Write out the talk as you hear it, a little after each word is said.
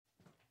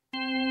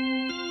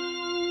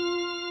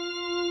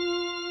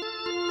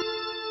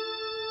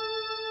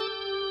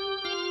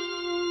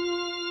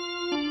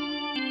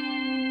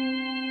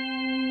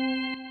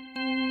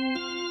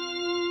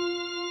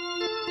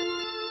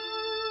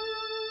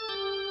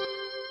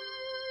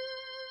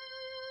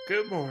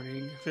Good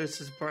morning.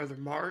 This is Brother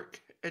Mark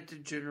at the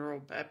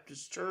General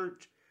Baptist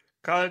Church,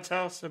 God's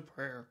House of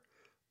Prayer.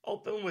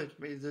 Open with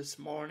me this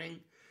morning.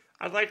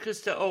 I'd like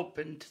us to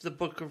open to the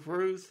book of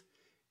Ruth,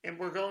 and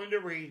we're going to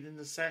read in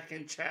the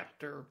second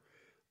chapter.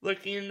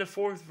 Looking in the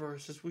fourth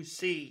verse, as we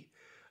see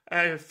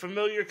a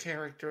familiar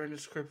character in the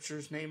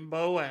scriptures named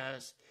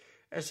Boaz,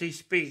 as he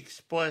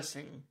speaks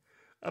blessing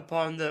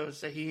upon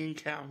those that he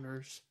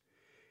encounters.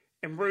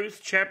 In Ruth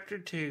chapter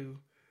 2,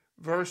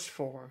 verse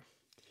 4,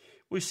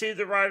 we see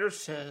the writer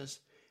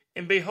says,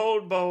 "And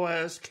behold,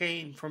 Boaz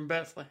came from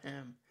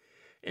Bethlehem,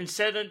 and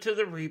said unto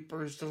the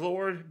reapers, The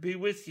Lord be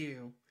with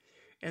you.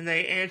 And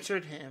they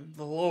answered him,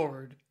 The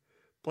Lord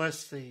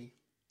bless thee."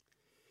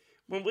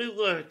 When we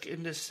look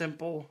in this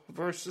simple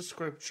verse of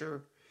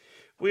Scripture,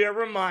 we are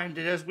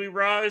reminded as we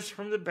rise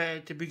from the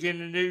bed to begin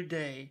a new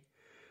day,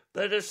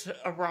 let us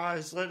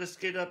arise, let us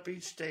get up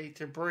each day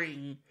to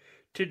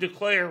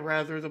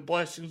declare the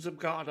blessings of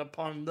God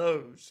upon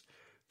those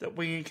that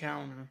we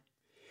encounter.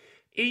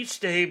 Each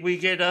day we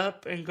get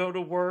up and go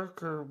to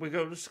work or we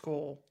go to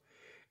school,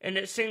 and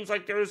it seems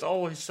like there is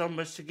always so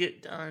much to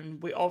get done.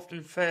 We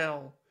often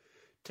fail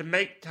to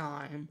make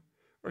time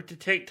or to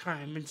take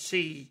time and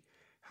see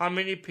how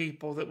many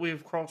people that we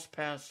have crossed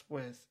paths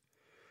with.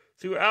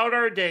 Throughout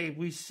our day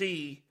we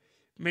see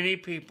many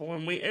people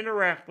and we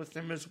interact with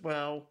them as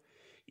well,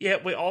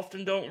 yet we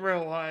often don't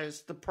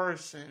realize the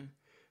person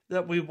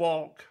that we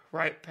walk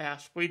right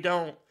past. We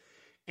don't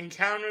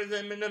encounter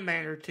them in a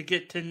manner to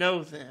get to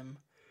know them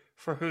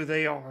for who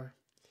they are.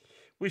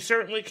 We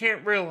certainly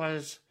can't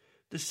realize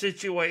the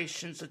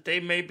situations that they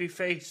may be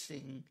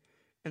facing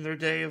in their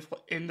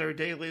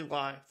daily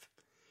life.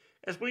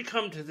 As we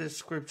come to this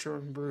scripture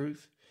in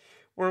Ruth,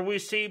 where we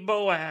see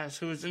Boaz,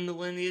 who is in the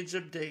lineage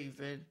of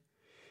David,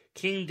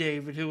 King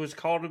David, who was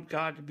called of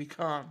God to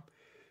become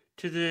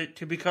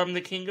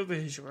the king of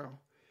Israel.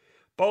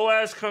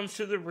 Boaz comes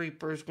to the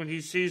reapers when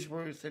he sees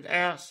Ruth and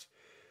asks,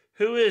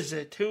 "Who is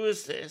it? Who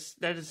is this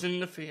that is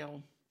in the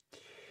field?"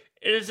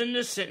 It is in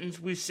this sentence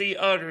we see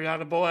uttered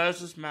out of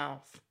Boaz's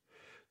mouth,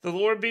 "The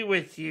Lord be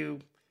with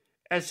you,"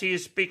 as he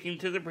is speaking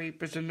to the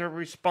reapers, and their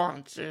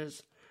response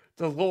is,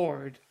 "The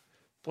Lord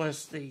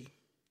bless thee."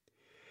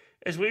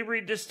 As we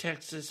read this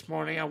text this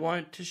morning, I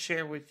want to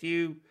share with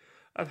you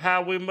of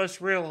how we must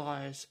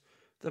realize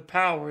the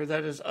power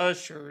that is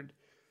ushered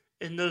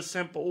in those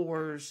simple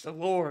words, "The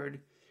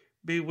Lord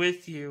be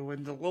with you,"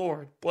 and "The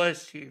Lord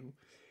bless you"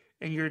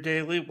 in your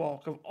daily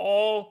walk. Of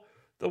all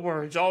the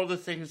words, all the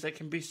things that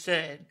can be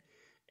said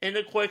in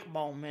a quick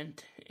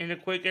moment, in a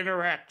quick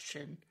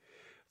interaction,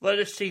 let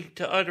us seek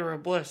to utter a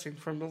blessing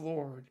from the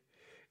Lord,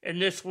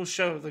 and this will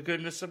show the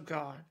goodness of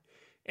God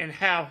and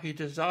how He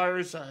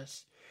desires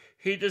us.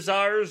 He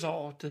desires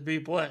all to be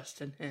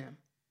blessed in Him.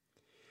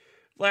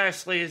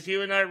 Lastly, as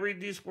you and I read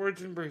these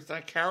words in Ruth,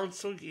 I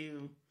counsel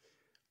you,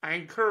 I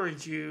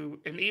encourage you,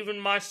 and even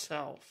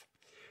myself,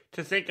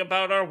 to think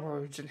about our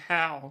words and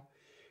how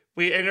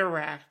we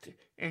interact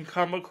and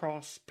come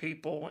across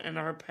people in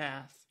our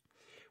path.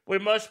 We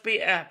must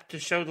be apt to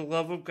show the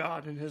love of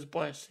God and His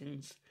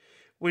blessings.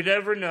 We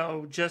never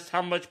know just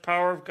how much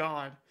power of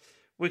God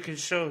we can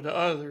show to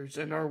others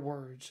in our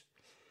words.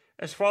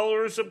 As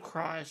followers of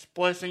Christ,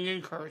 blessing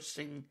and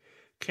cursing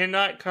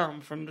cannot come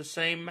from the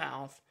same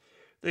mouth.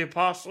 The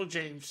Apostle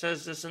James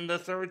says this in the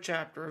 3rd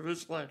chapter of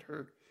his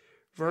letter,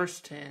 verse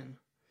 10.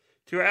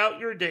 Throughout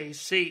your day,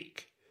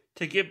 seek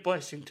to give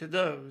blessing to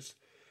those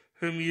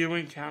whom you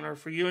encounter,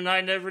 for you and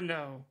I never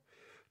know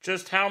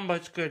just how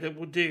much good it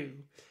will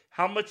do,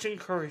 how much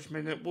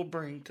encouragement it will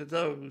bring to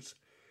those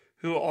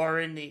who are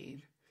in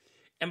need.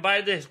 And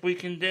by this we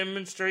can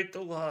demonstrate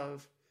the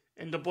love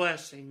and the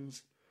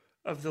blessings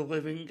of the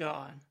living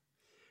God.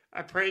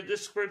 I pray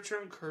this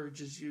scripture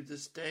encourages you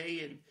this day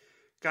and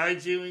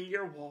guides you in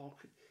your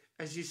walk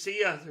as you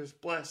see others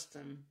bless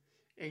them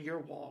in your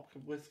walk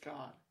with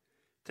God.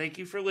 Thank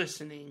you for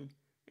listening,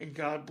 and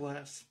God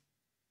bless.